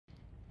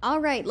All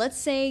right, let's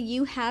say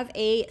you have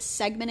a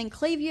segment in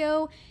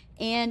Klaviyo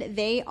and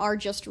they are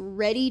just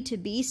ready to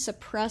be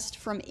suppressed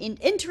from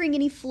entering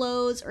any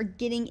flows or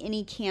getting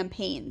any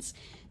campaigns.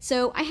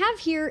 So I have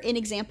here an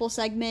example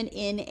segment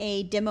in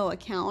a demo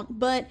account,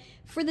 but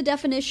for the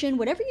definition,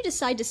 whatever you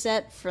decide to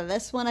set for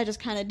this one, I just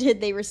kind of did.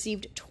 They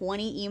received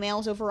 20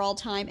 emails overall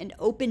time and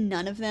opened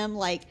none of them.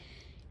 Like,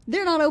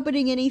 they're not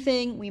opening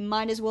anything. We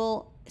might as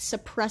well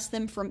suppress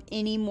them from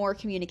any more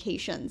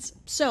communications.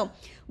 So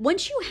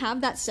once you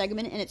have that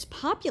segment and it's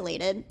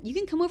populated, you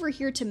can come over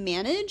here to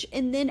manage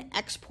and then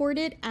export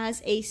it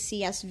as a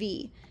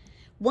CSV.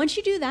 Once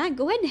you do that,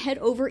 go ahead and head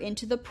over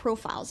into the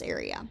profiles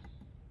area.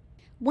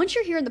 Once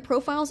you're here in the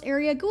profiles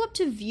area, go up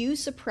to view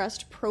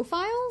suppressed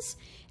profiles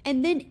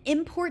and then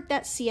import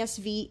that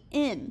CSV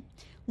in.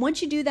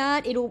 Once you do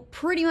that, it'll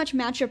pretty much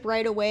match up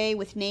right away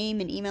with name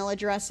and email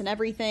address and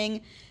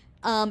everything.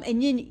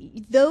 And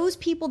then those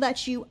people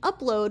that you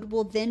upload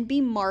will then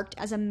be marked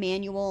as a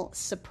manual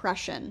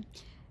suppression.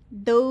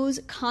 Those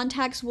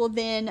contacts will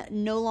then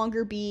no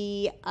longer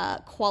be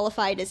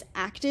qualified as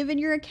active in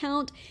your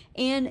account,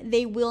 and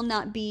they will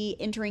not be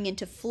entering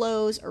into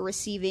flows or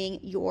receiving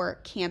your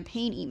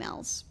campaign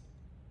emails.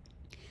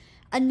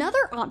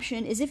 Another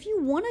option is if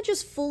you want to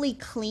just fully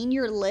clean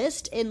your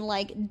list and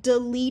like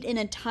delete an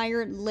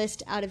entire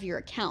list out of your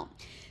account.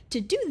 To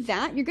do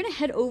that, you're going to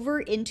head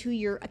over into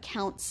your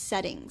account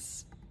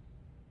settings.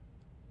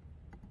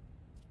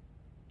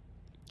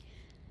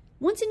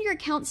 Once in your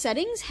account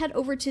settings, head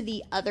over to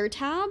the Other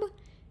tab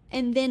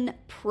and then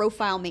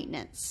Profile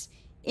Maintenance.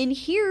 In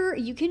here,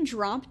 you can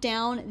drop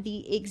down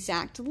the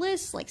exact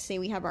list, like say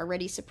we have our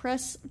ready to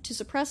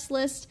suppress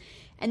list,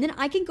 and then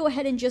I can go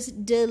ahead and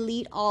just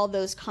delete all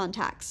those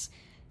contacts.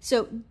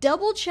 So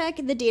double check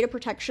the data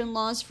protection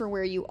laws for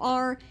where you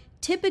are.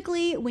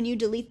 Typically, when you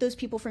delete those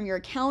people from your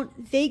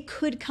account, they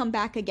could come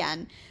back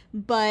again.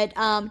 But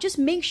just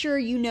make sure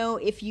you know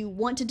if you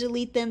want to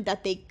delete them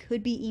that they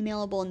could be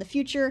emailable in the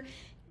future.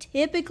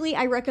 Typically,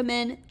 I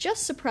recommend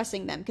just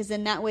suppressing them because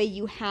then that way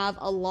you have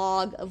a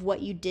log of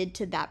what you did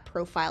to that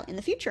profile in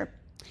the future.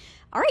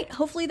 All right,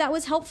 hopefully that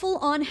was helpful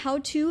on how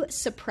to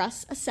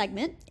suppress a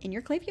segment in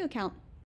your Klaviyo account.